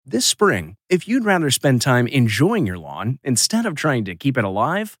This spring, if you'd rather spend time enjoying your lawn instead of trying to keep it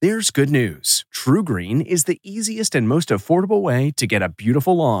alive, there's good news. TruGreen is the easiest and most affordable way to get a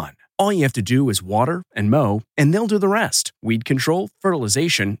beautiful lawn. All you have to do is water and mow, and they'll do the rest. Weed control,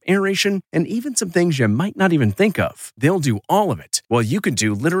 fertilization, aeration, and even some things you might not even think of. They'll do all of it, while you can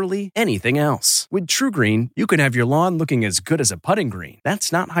do literally anything else. With TruGreen, you can have your lawn looking as good as a putting green.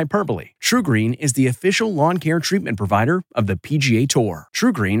 That's not hyperbole. TruGreen is the official lawn care treatment provider of the PGA Tour.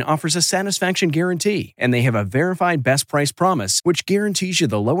 TruGreen offers a satisfaction guarantee, and they have a verified best price promise, which guarantees you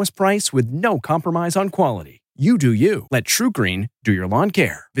the lowest price with no compromise on quality. You do you. Let TruGreen do your lawn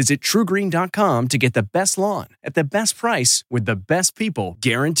care. Visit TruGreen.com to get the best lawn at the best price with the best people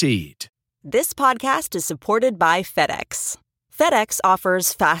guaranteed. This podcast is supported by FedEx. FedEx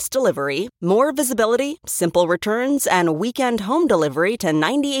offers fast delivery, more visibility, simple returns, and weekend home delivery to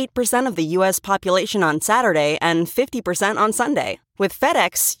 98% of the U.S. population on Saturday and 50% on Sunday. With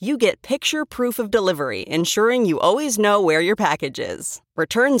FedEx, you get picture proof of delivery, ensuring you always know where your package is.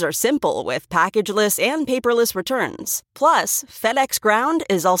 Returns are simple with packageless and paperless returns. Plus, FedEx Ground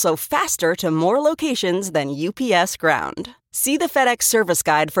is also faster to more locations than UPS Ground. See the FedEx service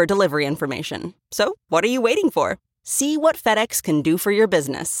guide for delivery information. So, what are you waiting for? See what FedEx can do for your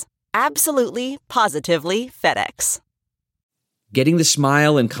business. Absolutely, positively FedEx. Getting the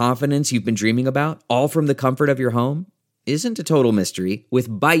smile and confidence you've been dreaming about, all from the comfort of your home, isn't a total mystery with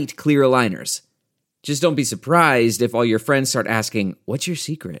Byte clear aligners. Just don't be surprised if all your friends start asking, "What's your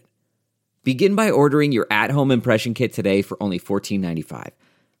secret?" Begin by ordering your at-home impression kit today for only $14.95.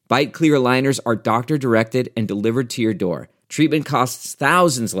 Byte clear aligners are doctor-directed and delivered to your door. Treatment costs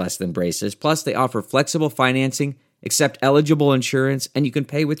thousands less than braces, plus they offer flexible financing, accept eligible insurance, and you can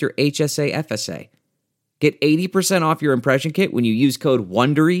pay with your HSA FSA. Get 80% off your impression kit when you use code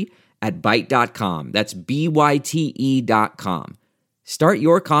WONDERY at Byte.com. That's BYTE.com. Start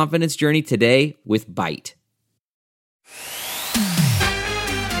your confidence journey today with Byte.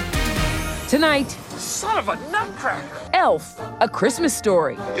 Tonight, Son of a nutcracker! Elf, A Christmas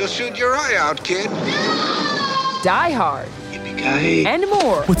Story, You'll shoot your eye out, kid. Die Hard, Yippee-ki-yay. and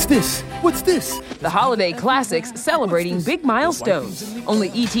more. What's this? What's this? The holiday classics celebrating big milestones. Only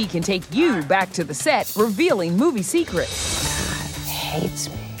E.T. can take you back to the set, revealing movie secrets. Hates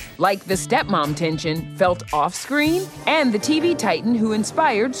me. Like the stepmom tension felt off-screen, and the TV titan who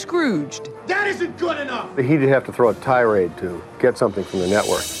inspired Scrooged. That isn't good enough! He'd have to throw a tirade to get something from the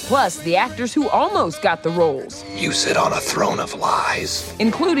network. Plus, the actors who almost got the roles, You sit on a throne of lies.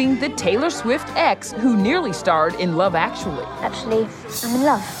 including the Taylor Swift ex who nearly starred in Love Actually. Actually, I'm in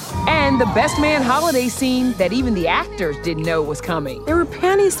love. And the best man holiday scene that even the actors didn't know was coming. There were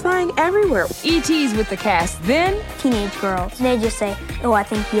panties flying everywhere. E.T.'s with the cast then Teenage girls. They just say, "Oh, I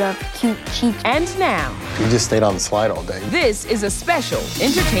think you have cute cheeks." and now. You just stayed on the slide all day. This is a special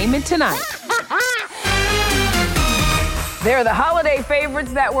Entertainment Tonight. They're the holiday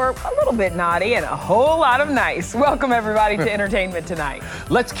favorites that were a little bit naughty and a whole lot of nice. Welcome, everybody, to Entertainment Tonight.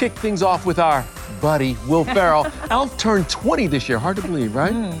 Let's kick things off with our buddy, Will Ferrell. Elf turned 20 this year. Hard to believe,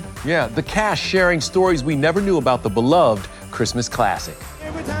 right? Yeah, the cast sharing stories we never knew about the beloved Christmas classic.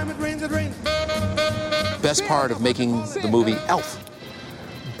 Every time it rains, it rains. Best part of making the movie Elf.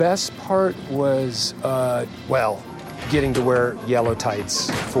 Best part was, getting to wear yellow tights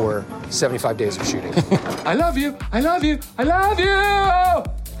for 75 days of shooting. I love you. I love you. I love you.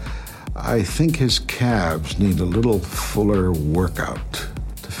 I think his calves need a little fuller workout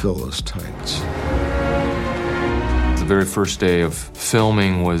to fill those tights. The very first day of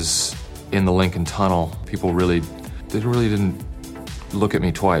filming was in the Lincoln Tunnel. People really didn't look at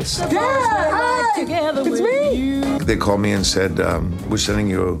me twice. It's me! They called me and said, we're sending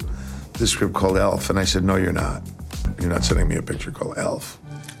you this script called Elf. And I said, no, you're not. You're not sending me a picture called Elf.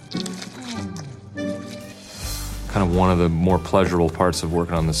 Kind of one of the more pleasurable parts of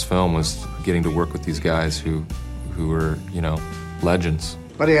working on this film was getting to work with these guys who were, legends.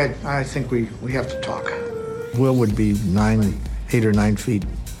 Buddy, I think we have to talk. Will would be 8 or 9 feet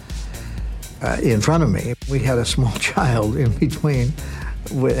in front of me. We had a small child in between,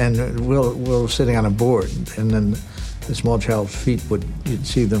 and Will was sitting on a board, and then the small child's feet you'd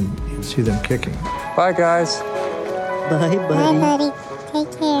see them kicking. Bye, guys. Bye, buddy.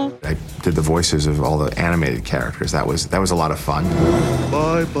 Take care. I did the voices of all the animated characters. That was a lot of fun.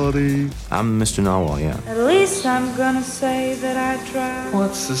 Bye, buddy. I'm Mr. Narwhal, yeah. At least I'm gonna say that I tried.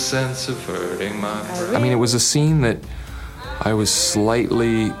 What's the sense of hurting my pride? I mean, it was a scene that I was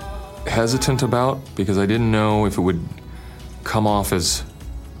slightly hesitant about because I didn't know if it would come off as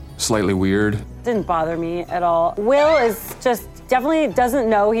slightly weird. Didn't bother me at all. Will is just definitely doesn't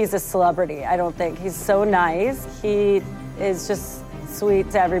know he's a celebrity, I don't think. He's so nice. He is just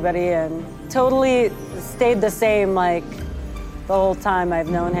sweet to everybody and totally stayed the same like the whole time I've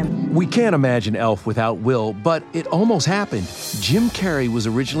known him. We can't imagine Elf without Will, but it almost happened. Jim Carrey was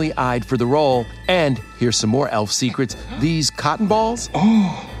originally eyed for the role, and here's some more Elf secrets. These cotton balls,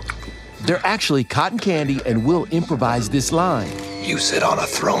 they're actually cotton candy, and Will improvised this line. You sit on a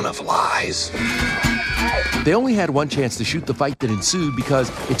throne of lies. They only had one chance to shoot the fight that ensued because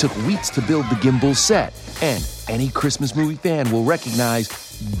it took weeks to build the gimbal set. And any Christmas movie fan will recognize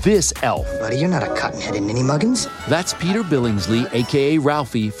this Elf. Buddy, you're not a cotton-headed ninny-muggins. That's Peter Billingsley, a.k.a.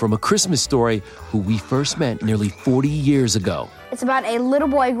 Ralphie, from A Christmas Story, who we first met nearly 40 years ago. It's about a little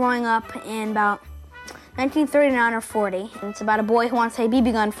boy growing up in about 1939 or 40. And it's about a boy who wants a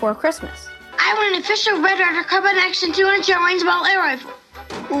BB gun for Christmas. I want an official Red Ryder Carbine Action 200 range ball air rifle.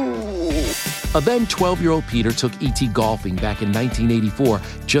 A then 12-year-old Peter took E.T. golfing back in 1984,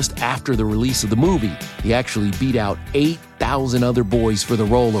 just after the release of the movie. He actually beat out 8,000 other boys for the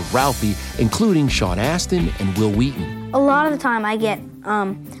role of Ralphie, including Sean Astin and Will Wheaton. A lot of the time I get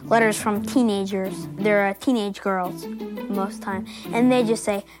letters from teenagers. They're teenage girls most of the time. And they just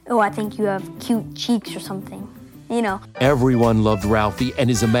say, oh, I think you have cute cheeks or something. You know. Everyone loved Ralphie and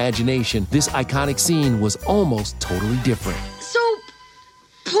his imagination. This iconic scene was almost totally different. Soap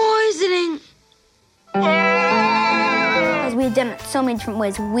poisoning. Because we had done it so many different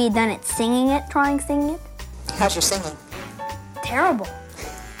ways. We had done it singing it, singing it. How's your singing? Terrible.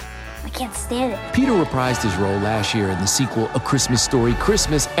 I can't stand it. Peter reprised his role last year in the sequel, A Christmas Story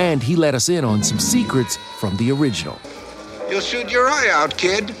Christmas, and he let us in on some secrets from the original. You'll shoot your eye out,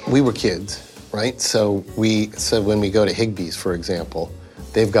 kid. We were kids, right? So when we go to Higbee's, for example,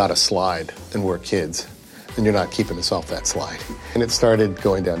 they've got a slide, and we're kids, and you're not keeping us off that slide. And it started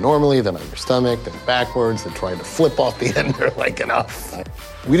going down normally, then on your stomach, then backwards, then trying to flip off the end. They're like, enough.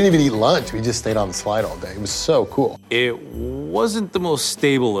 We didn't even eat lunch. We just stayed on the slide all day. It was so cool. It wasn't the most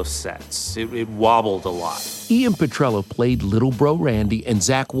stable of sets. It wobbled a lot. Ian Petrella played Little Bro Randy, and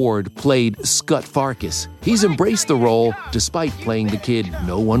Zach Ward played Scut Farkas. He's embraced the role despite playing the kid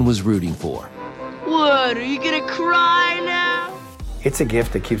no one was rooting for. What, are you gonna cry now? It's a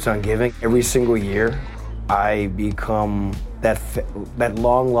gift that keeps on giving. Every single year, I become that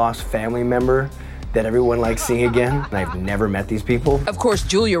long-lost family member that everyone likes seeing again, and I've never met these people. Of course,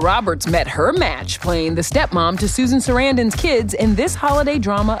 Julia Roberts met her match playing the stepmom to Susan Sarandon's kids in this holiday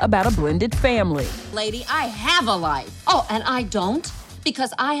drama about a blended family. Lady, I have a life. Oh, and I don't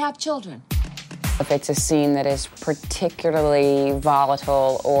because I have children. If it's a scene that is particularly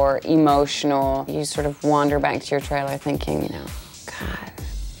volatile or emotional, you sort of wander back to your trailer thinking, God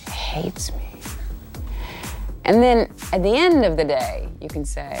hates me. And then at the end of the day, you can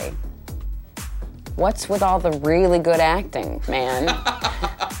say, what's with all the really good acting, man?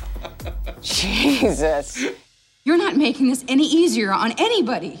 Jesus. You're not making this any easier on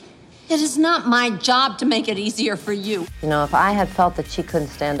anybody. It is not my job to make it easier for you. If I had felt that she couldn't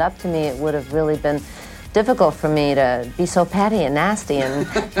stand up to me, it would have really been difficult for me to be so petty and nasty, and,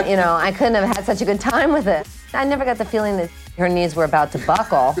 I couldn't have had such a good time with it. I never got the feeling that her knees were about to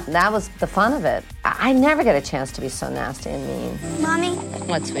buckle. That was the fun of it. I never get a chance to be so nasty and mean. Mommy?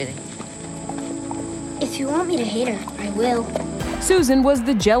 What, sweetie? If you want me to hate her, I will. Susan was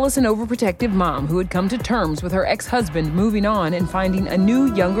the jealous and overprotective mom who had come to terms with her ex-husband moving on and finding a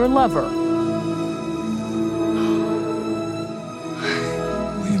new, younger lover.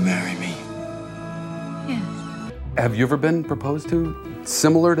 Will you marry me? Yes. Have you ever been proposed to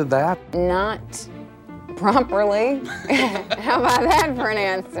similar to that? Not properly. How about that for an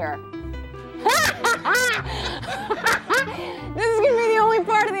answer? This is gonna be the only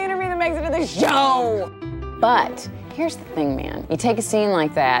part of the interview that makes it to the show. But here's the thing, man. You take a scene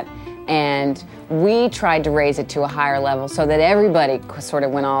like that, and we tried to raise it to a higher level so that everybody sort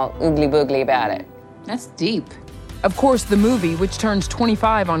of went all oogly boogly about it. That's deep. Of course, the movie, which turns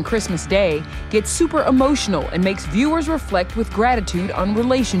 25 on Christmas Day, gets super emotional and makes viewers reflect with gratitude on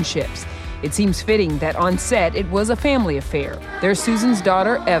relationships. It seems fitting that on set it was a family affair. There's Susan's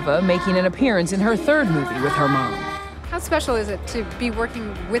daughter, Eva, making an appearance in her third movie with her mom. How special is it to be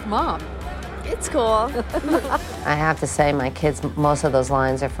working with Mom? It's cool. I have to say, my kids, most of those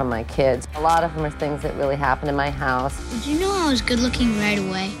lines are from my kids. A lot of them are things that really happened in my house. Did you know I was good looking right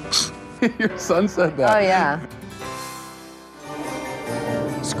away? Your son said that. Oh, yeah.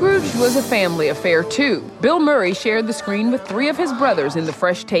 Scrooge was a family affair, too. Bill Murray shared the screen with 3 of his brothers in the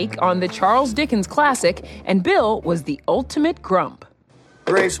fresh take on the Charles Dickens classic, and Bill was the ultimate grump.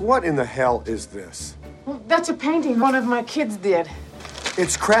 Grace, what in the hell is this? Well, that's a painting one of my kids did.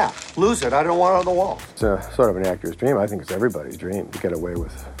 It's crap. Lose it. I don't want it on the wall. It's sort of an actor's dream. I think it's everybody's dream to get away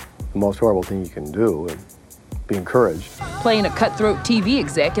with the most horrible thing you can do and be encouraged. Playing a cutthroat TV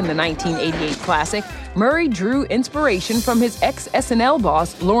exec in the 1988 classic, Murray drew inspiration from his ex-SNL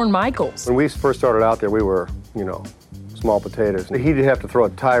boss, Lorne Michaels. When we first started out there, we were, small potatoes. He'd have to throw a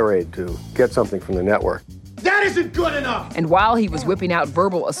tirade to get something from the network. That isn't good enough! And while he was whipping out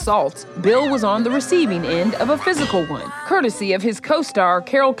verbal assaults, Bill was on the receiving end of a physical one, courtesy of his co-star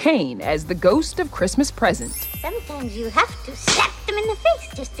Carol Kane as the ghost of Christmas Present. Sometimes you have to slap them in the face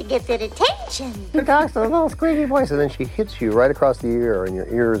just to get their attention. She talks in a little squeaky voice, and then she hits you right across the ear, and your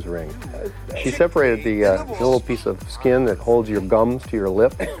ears ring. She separated the little piece of skin that holds your gums to your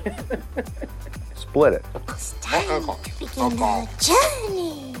lip. Split it. It's time to begin our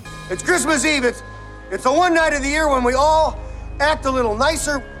journey. It's Christmas Eve. It's the one night of the year when we all act a little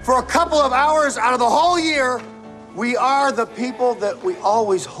nicer for a couple of hours out of the whole year. We are the people that we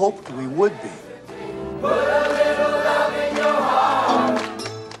always hoped we would be.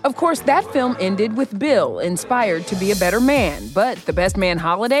 Of course, that film ended with Bill inspired to be a better man. But The Best Man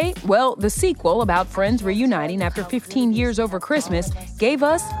Holiday? Well, the sequel about friends reuniting after 15 years over Christmas gave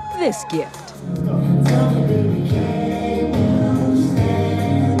us this gift.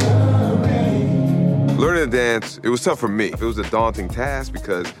 Learning to dance, it was tough for me. It was a daunting task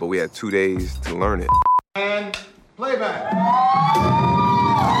but we had 2 days to learn it. And playback.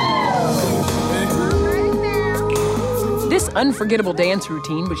 This unforgettable dance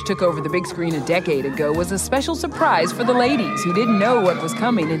routine, which took over the big screen a decade ago, was a special surprise for the ladies who didn't know what was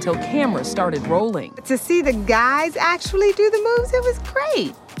coming until cameras started rolling. To see the guys actually do the moves, it was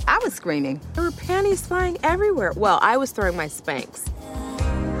great. I was screaming. There were panties flying everywhere. Well, I was throwing my Spanx.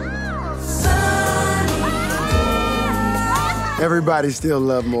 Everybody still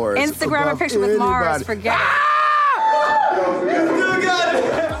love Morris. Instagram a picture with Morris. Forget it.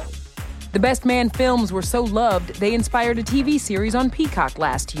 The Best Man films were so loved, they inspired a TV series on Peacock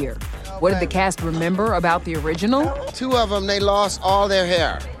last year. What did the cast remember about the original? 2 of them, they lost all their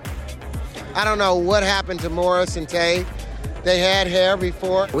hair. I don't know what happened to Morris and Tay. They had hair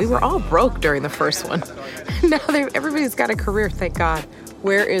before. We were all broke during the first one. Now everybody's got a career, thank God.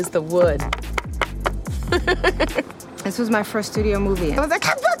 Where is the wood? This was my first studio movie. I was like,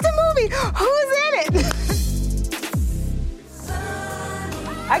 I booked a movie. Who's in it?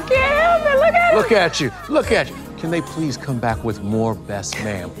 I can't help it. Look at it. Look at you. Look at you. Can they please come back with more Best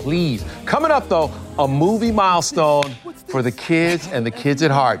Man? Please. Coming up, though, a movie milestone for the kids and the kids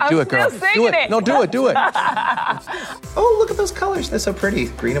at heart. Do it, girl. Do it. No, do it. Oh, look at those colors. They're so pretty.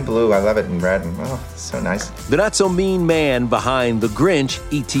 Green and blue. I love it. And red. And oh, so nice. The not-so-mean man behind The Grinch,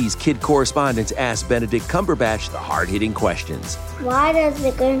 E.T.'s kid correspondents asked Benedict Cumberbatch the hard-hitting questions. Why does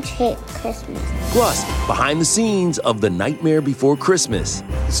the Grinch hate Christmas? Plus, behind the scenes of The Nightmare Before Christmas.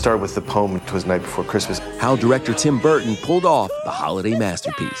 It started with the poem, "'Twas Night Before Christmas." How director Tim Burton pulled off the holiday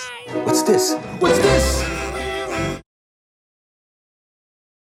masterpiece. What's this? What's this?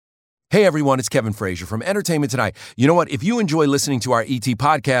 Hey everyone, it's Kevin Frazier from Entertainment Tonight. You know what? If you enjoy listening to our ET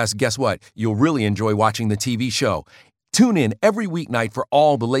podcast, guess what? You'll really enjoy watching the TV show. Tune in every weeknight for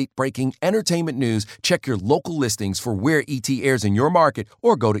all the late-breaking entertainment news. Check your local listings for where ET airs in your market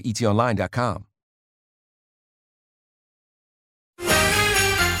or go to etonline.com.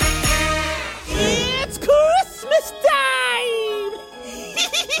 It's Christmas time!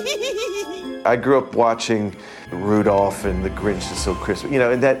 I grew up watching Rudolph and The Grinch is So Christmas,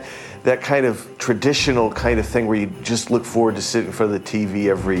 and that kind of traditional kind of thing where you just look forward to sitting in front of the TV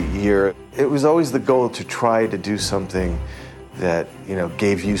every year. It was always the goal to try to do something that,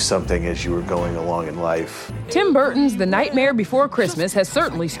 gave you something as you were going along in life. Tim Burton's The Nightmare Before Christmas has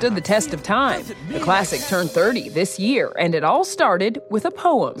certainly stood the test of time. The classic turned 30 this year, and it all started with a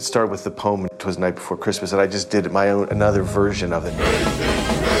poem. It started with the poem, "'Twas Night Before Christmas," and I just did another version of it.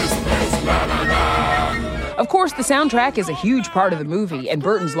 Of course, the soundtrack is a huge part of the movie, and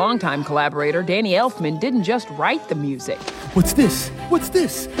Burton's longtime collaborator, Danny Elfman, didn't just write the music. What's this? What's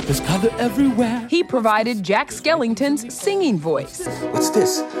this? There's color everywhere. He provided Jack Skellington's singing voice. What's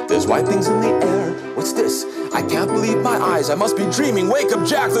this? There's white things in the air. What's this? I can't believe my eyes. I must be dreaming. Wake up,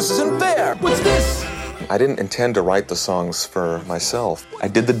 Jack. This isn't fair. What's this? I didn't intend to write the songs for myself. I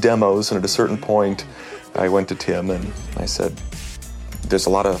did the demos, and at a certain point, I went to Tim and I said, there's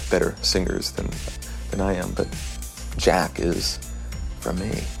a lot of better singers than I am, but Jack is from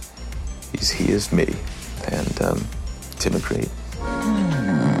me. He is me. And Tim agreed.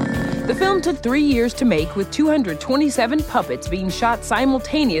 The film took 3 years to make, with 227 puppets being shot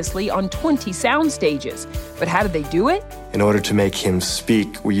simultaneously on 20 sound stages. But how did they do it? In order to make him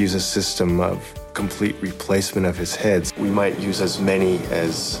speak, we use a system of complete replacement of his heads. We might use as many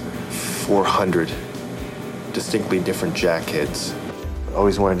as 400 distinctly different Jack heads. I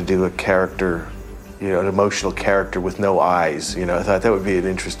always wanted to do a character an emotional character with no eyes. I thought that would be an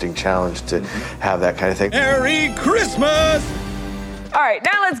interesting challenge to have that kind of thing. Merry Christmas! All right,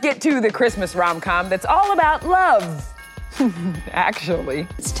 now let's get to the Christmas rom-com that's all about love. Actually.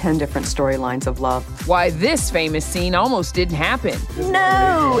 It's 10 different storylines of love. Why this famous scene almost didn't happen.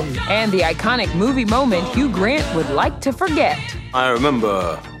 No! And the iconic movie moment Hugh Grant would like to forget. I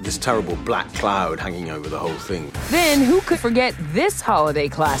remember this terrible black cloud hanging over the whole thing. Then who could forget this holiday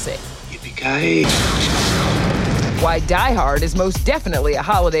classic? Yippee-ki-yay. Why Die Hard is most definitely a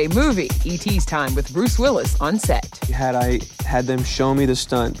holiday movie. E.T.'s time with Bruce Willis on set. Had I had them show me the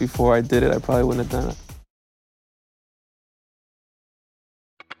stunt before I did it, I probably wouldn't have done it.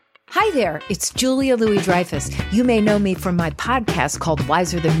 Hi there, it's Julia Louis-Dreyfus. You may know me from my podcast called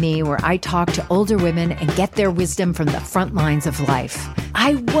Wiser Than Me, where I talk to older women and get their wisdom from the front lines of life.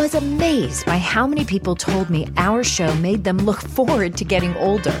 I was amazed by how many people told me our show made them look forward to getting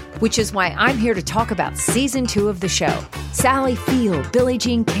older, which is why I'm here to talk about season 2 of the show. Sally Field, Billie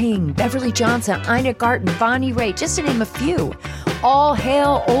Jean King, Beverly Johnson, Ina Garten, Bonnie Raitt, just to name a few. All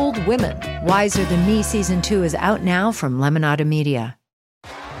hail old women. Wiser Than Me season 2 is out now from Lemonada Media.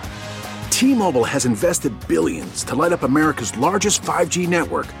 T-Mobile has invested billions to light up America's largest 5G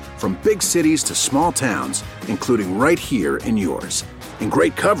network, from big cities to small towns, including right here in yours. And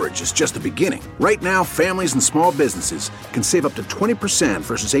great coverage is just the beginning. Right now, families and small businesses can save up to 20%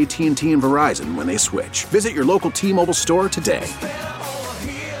 versus AT&T and Verizon when they switch. Visit your local T-Mobile store today.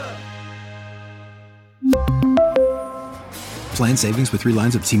 Plan savings with 3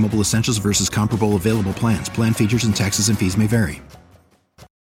 lines of T-Mobile Essentials versus comparable available plans. Plan features and taxes and fees may vary.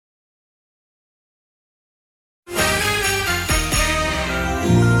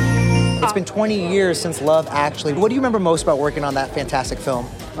 It's been 20 years since Love Actually. What do you remember most about working on that fantastic film?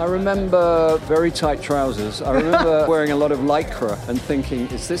 I remember very tight trousers. I remember wearing a lot of Lycra and thinking,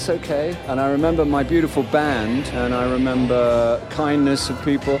 is this okay? And I remember my beautiful band, and I remember kindness of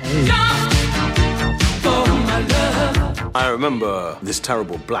people. I remember this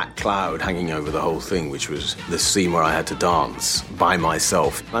terrible black cloud hanging over the whole thing, which was the scene where I had to dance by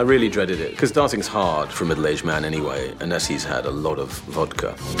myself. I really dreaded it, because dancing's hard for a middle-aged man anyway, unless he's had a lot of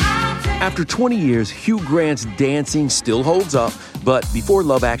vodka. After 20 years, Hugh Grant's dancing still holds up, but before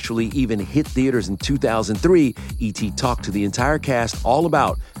Love Actually even hit theaters in 2003, E.T. talked to the entire cast all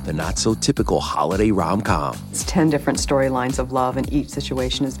about the not-so-typical holiday rom-com. It's 10 different storylines of love, and each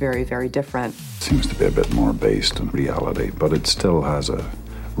situation is very, very different. Seems to be a bit more based on reality, but it still has a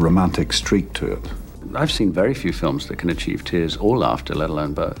romantic streak to it. I've seen very few films that can achieve tears or laughter, let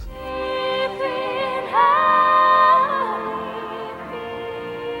alone both.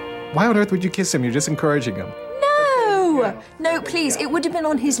 Why on earth would you kiss him? You're just encouraging him. No! No, please, it would have been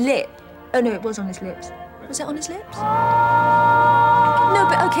on his lip. Oh, no, it was on his lips. Was it on his lips? No,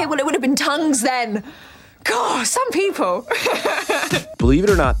 but okay, well, it would have been tongues then. God, some people. Believe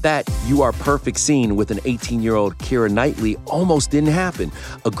it or not, that You Are Perfect scene with an 18-year-old Keira Knightley almost didn't happen.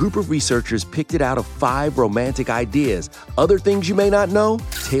 A group of researchers picked it out of 5 romantic ideas. Other things you may not know,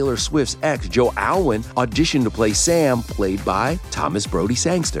 Taylor Swift's ex, Joe Alwyn, auditioned to play Sam, played by Thomas Brody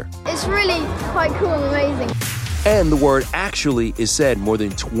Sangster. It's really quite cool and amazing. And the word actually is said more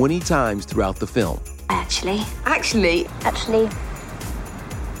than 20 times throughout the film. Actually, I'm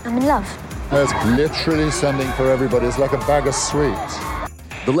in love. There's literally something for everybody. It's like a bag of sweets.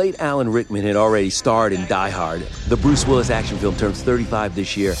 The late Alan Rickman had already starred in Die Hard. The Bruce Willis action film turns 35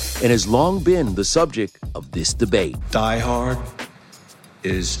 this year and has long been the subject of this debate. Die Hard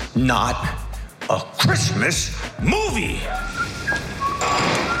is not a Christmas movie.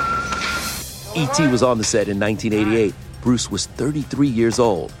 E.T. was on the set in 1988. Bruce was 33 years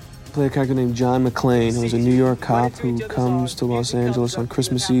old. I play a character named John McClane, who is a New York cop who comes to Los Angeles on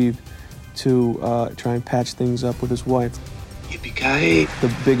Christmas Eve to try and patch things up with his wife. Yippee-ki-yay.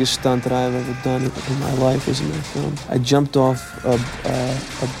 The biggest stunt that I've ever done in my life was in that film. I jumped off a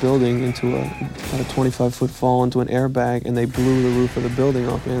building into a 25-foot fall into an airbag, and they blew the roof of the building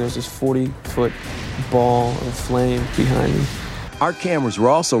off me, and there was this 40-foot ball of flame behind me. Our cameras were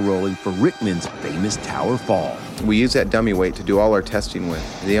also rolling for Rickman's famous Tower Fall. We use that dummy weight to do all our testing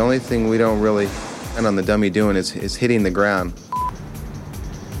with. The only thing we don't really plan on the dummy doing is hitting the ground.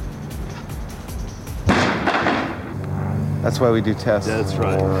 That's why we do tests. That's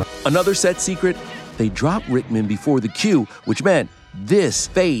right. Another set secret, they dropped Rickman before the cue, which meant this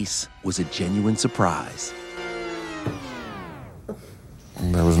face was a genuine surprise.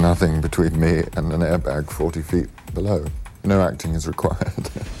 There was nothing between me and an airbag 40 feet below. No acting is required.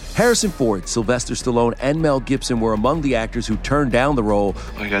 Harrison Ford, Sylvester Stallone, and Mel Gibson were among the actors who turned down the role.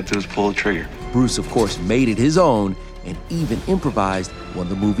 All you gotta do is pull the trigger. Bruce, of course, made it his own and even improvised one of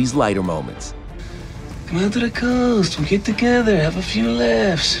the movie's lighter moments. Come out to the coast. We'll get together, have a few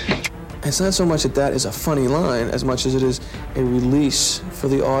laughs. It's not so much that is a funny line as much as it is a release for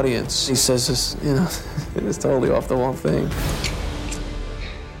the audience. He says this, it is totally off the wall thing.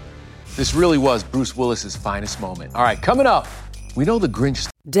 This really was Bruce Willis's finest moment. All right, coming up, we know the Grinch.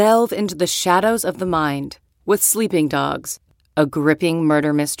 Delve into the shadows of the mind with Sleeping Dogs, a gripping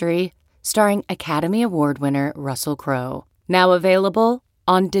murder mystery starring Academy Award winner Russell Crowe. Now available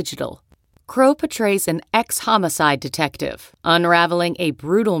on digital. Crowe portrays an ex-homicide detective unraveling a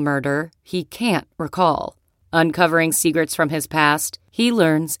brutal murder he can't recall. Uncovering secrets from his past, he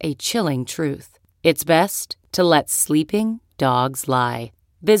learns a chilling truth. It's best to let sleeping dogs lie.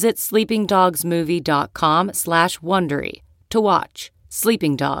 Visit sleepingdogsmovie.com/Wondery to watch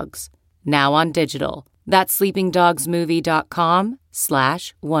Sleeping Dogs, now on digital. That's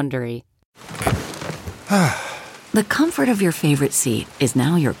sleepingdogsmovie.com/Wondery. The comfort of your favorite seat is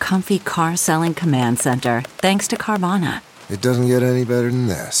now your comfy car-selling command center, thanks to Carvana. It doesn't get any better than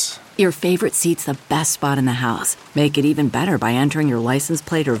this. Your favorite seat's the best spot in the house. Make it even better by entering your license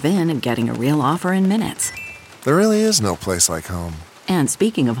plate or VIN and getting a real offer in minutes. There really is no place like home. And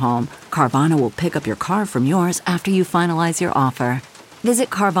speaking of home, Carvana will pick up your car from yours after you finalize your offer. Visit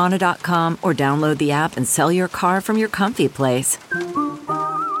Carvana.com or download the app and sell your car from your comfy place.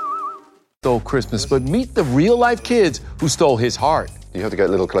 Stole Christmas, but meet the real-life kids who stole his heart. You have to get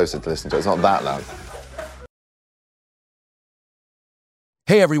a little closer to listen to it. It's not that loud.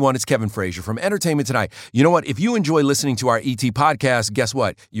 Hey everyone, it's Kevin Frazier from Entertainment Tonight. You know what? If you enjoy listening to our ET podcast, guess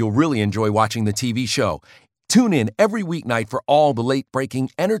what? You'll really enjoy watching the TV show. Tune in every weeknight for all the late-breaking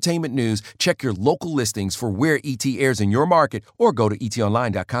entertainment news. Check your local listings for where ET airs in your market or go to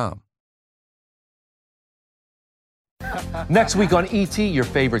etonline.com. Next week on ET, your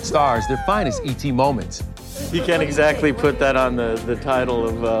favorite stars, their finest ET moments. You can't exactly put that on the title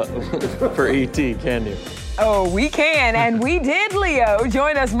of for ET, can you? Oh, we can, and we did, Leo.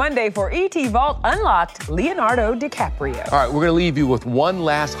 Join us Monday for ET Vault Unlocked, Leonardo DiCaprio. All right, we're going to leave you with one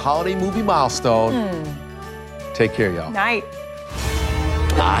last holiday movie milestone. Take care, y'all. Night.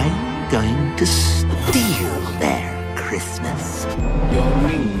 I'm going to steal their Christmas.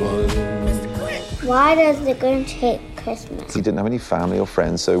 Why does the Grinch hate Christmas? He didn't have any family or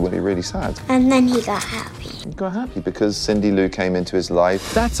friends, so he would be really sad. And then he got happy. He got happy because Cindy Lou came into his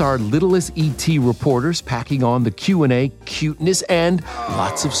life. That's our littlest ET reporters packing on the Q&A, cuteness, and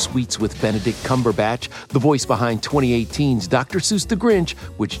lots of sweets with Benedict Cumberbatch, the voice behind 2018's Dr. Seuss the Grinch,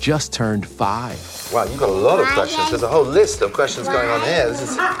 which just turned 5. Wow, you've got a lot of questions. There's a whole list of questions going on here. This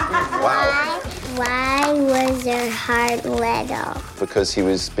is, wow. Why was your heart little? Because he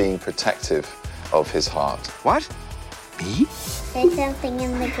was being protective of his heart. What? Me? Say something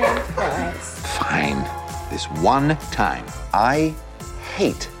in the Grinch voice. Fine. This one time. I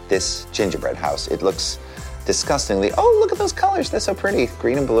hate this gingerbread house. It looks disgustingly, oh, look at those colors. They're so pretty.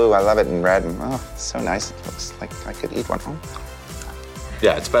 Green and blue, I love it, and red, and oh, it's so nice. It looks like I could eat one. Oh.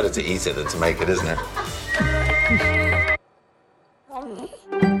 Yeah, it's better to eat it than to make it, isn't it?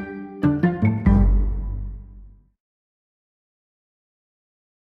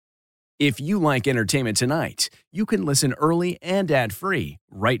 If you like Entertainment Tonight, you can listen early and ad-free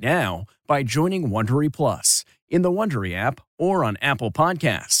right now by joining Wondery Plus in the Wondery app or on Apple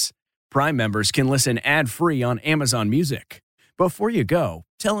Podcasts. Prime members can listen ad-free on Amazon Music. Before you go,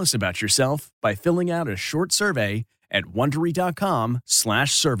 tell us about yourself by filling out a short survey at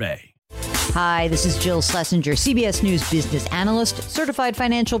Wondery.com/survey. Hi, this is Jill Schlesinger, CBS News business analyst, certified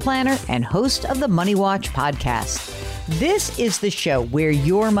financial planner, and host of the Money Watch podcast. This is the show where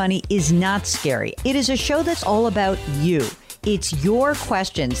your money is not scary. It is a show that's all about you. It's your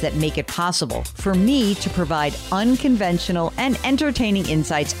questions that make it possible for me to provide unconventional and entertaining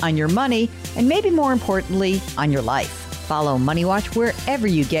insights on your money, and maybe more importantly, on your life. Follow Money Watch wherever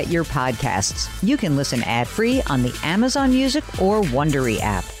you get your podcasts. You can listen ad-free on the Amazon Music or Wondery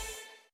app.